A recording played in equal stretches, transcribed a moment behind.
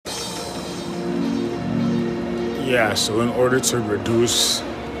yeah, so in order to reduce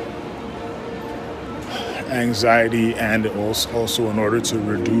anxiety and also in order to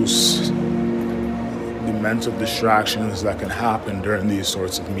reduce the mental distractions that can happen during these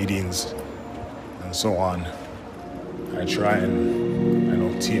sorts of meetings and so on, I try and, I know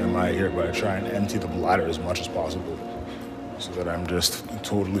TMI here, but I try and empty the bladder as much as possible so that I'm just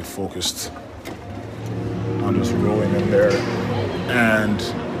totally focused on just rolling in there and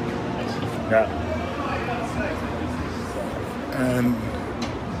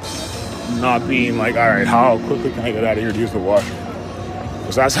not being like, all right, how quickly can I get out of here to use the washroom?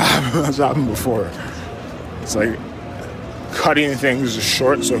 Because that's happened before. It's like cutting things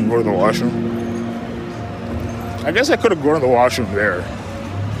short so I can go to the washroom. I guess I could have gone to the washroom there,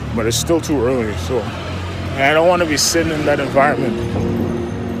 but it's still too early. So, and I don't want to be sitting in that environment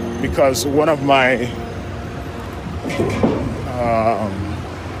because one of my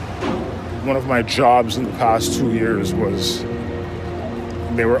jobs in the past 2 years was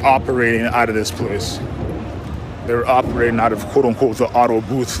they were operating out of this place. They were operating out of quote unquote the Ottawa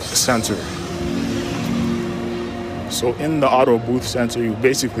Booth Centre. So in the Ottawa Booth Centre, you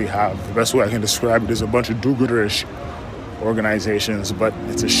basically have, the best way I can describe it is a bunch of do-gooderish organizations, but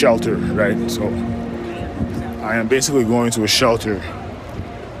it's a shelter, right? So I am basically going to a shelter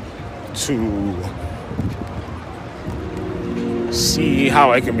to see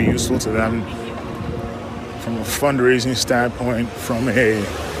how I can be useful to them from a fundraising standpoint, from a,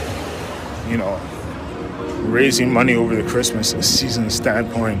 raising money over the Christmas season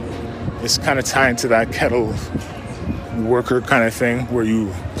standpoint. It's kind of tied to that kettle worker kind of thing where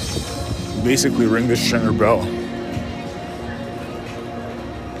you basically ring the stringer bell.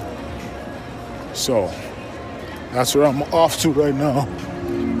 So that's where I'm off to right now.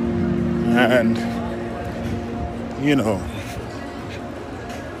 And,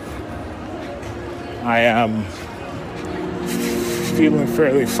 I am feeling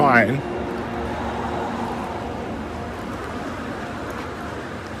fairly fine.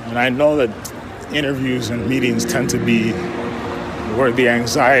 And I know that interviews and meetings tend to be where the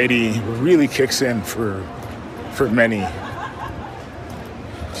anxiety really kicks in for many.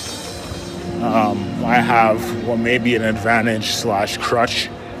 I have what may be an advantage / crutch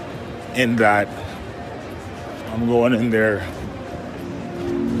in that I'm going in there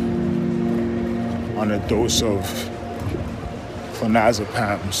on a dose of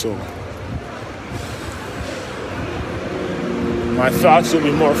clonazepam, so my thoughts will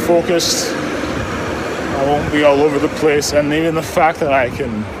be more focused. I won't be all over the place, and even the fact that I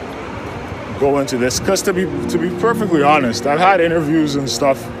can go into this, because to be perfectly honest, I've had interviews and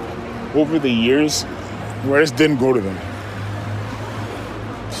stuff over the years where I just didn't go to them,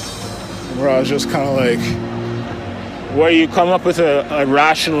 where I was just kind of like, where you come up with a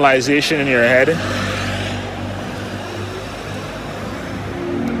rationalization in your head.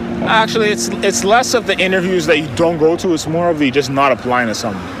 Actually, it's less of the interviews that you don't go to, it's more of the just not applying to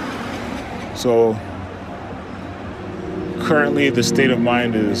something. So currently the state of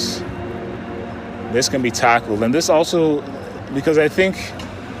mind is this can be tackled. And this also, because I think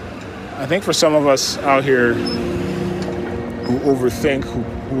for some of us out here who overthink,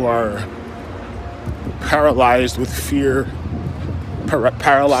 who are paralyzed with fear,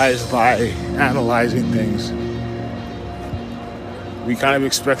 paralyzed by analyzing things, we kind of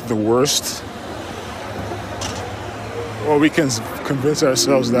expect the worst, or we can convince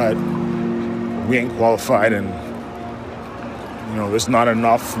ourselves that we ain't qualified and there's not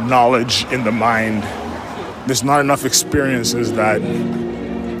enough knowledge in the mind, there's not enough experiences that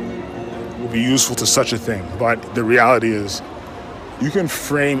will be useful to such a thing. But the reality is you can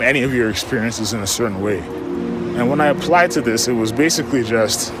frame any of your experiences in a certain way. And when I applied to this, it was basically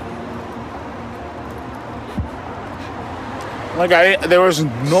just there was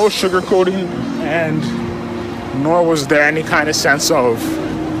no sugarcoating, and nor was there any kind of sense of,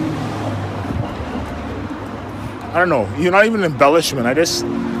 I don't know, not even embellishment. I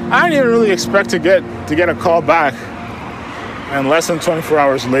didn't even really expect to get a call back, and less than 24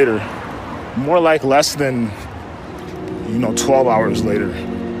 hours later, more like less than 12 hours later,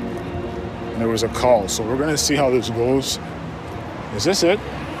 there was a call. So we're gonna see how this goes. Is this it?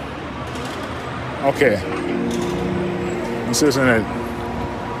 Okay. This isn't it.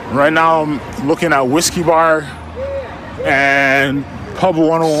 Right now I'm looking at Whiskey Bar and Pub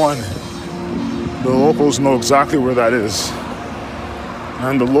 101. The locals know exactly where that is.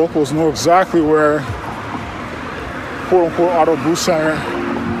 And the locals know exactly where quote-unquote Ottawa Booth Centre,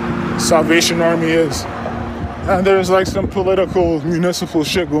 Salvation Army is. And there's some political, municipal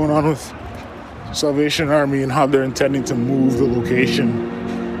shit going on with Salvation Army and how they're intending to move the location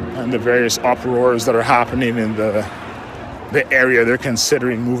and and the various uproars that are happening in the area they're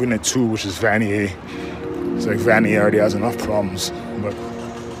considering moving it to, which is Vanier. It's like Vanier already has enough problems. But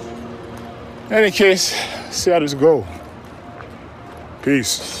in any case, see how this go.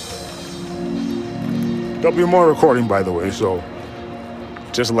 Peace. There'll be more recording, by the way, so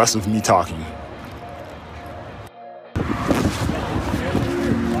just less of me talking.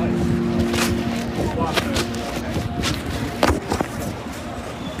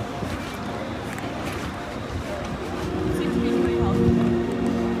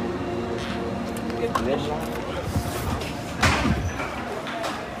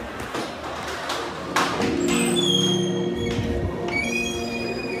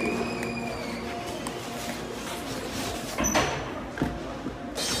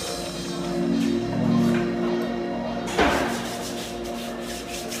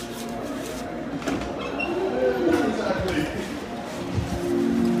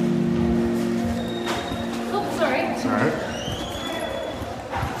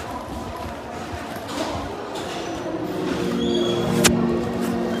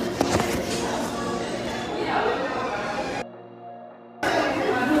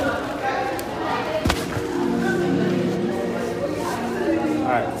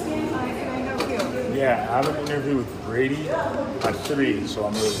 Yeah, I have an interview with Brady at 3, so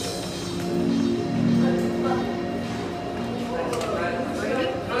I'm early.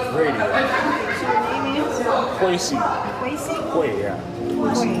 Brady. So your name is? Quasi. Quasi? Quay, yeah.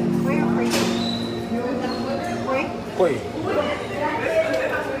 Quay. Quay or Quay? Quay? Quay.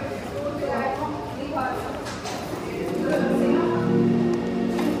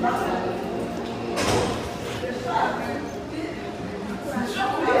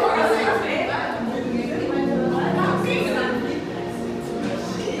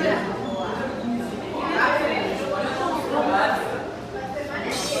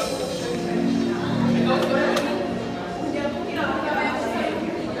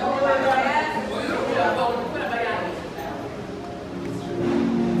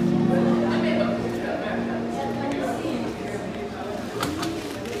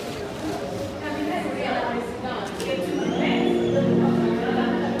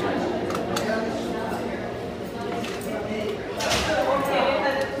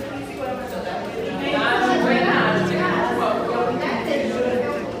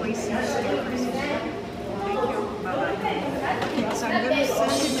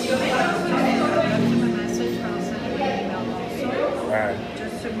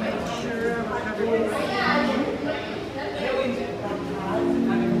 Just to make sure I'm covering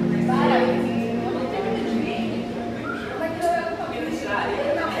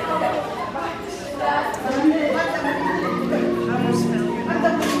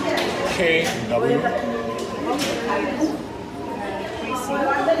KW.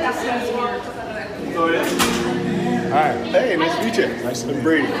 Hi. Hey, nice to meet you. Nice to meet you.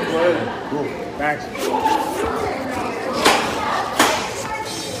 Brady. Cool. Thanks.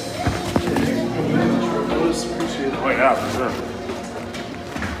 Appreciate it. Oh yeah, for sure.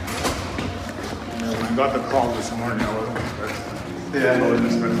 When I got the call this morning, I wasn't expecting that. Yeah. I wasn't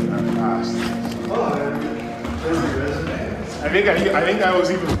expecting that fast. I think I was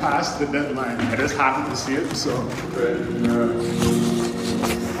even past the deadline. I just happened to see it, so.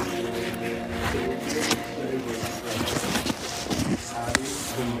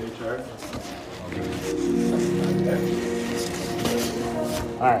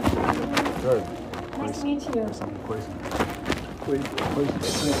 All right. Good. Nice to meet you. Something crazy.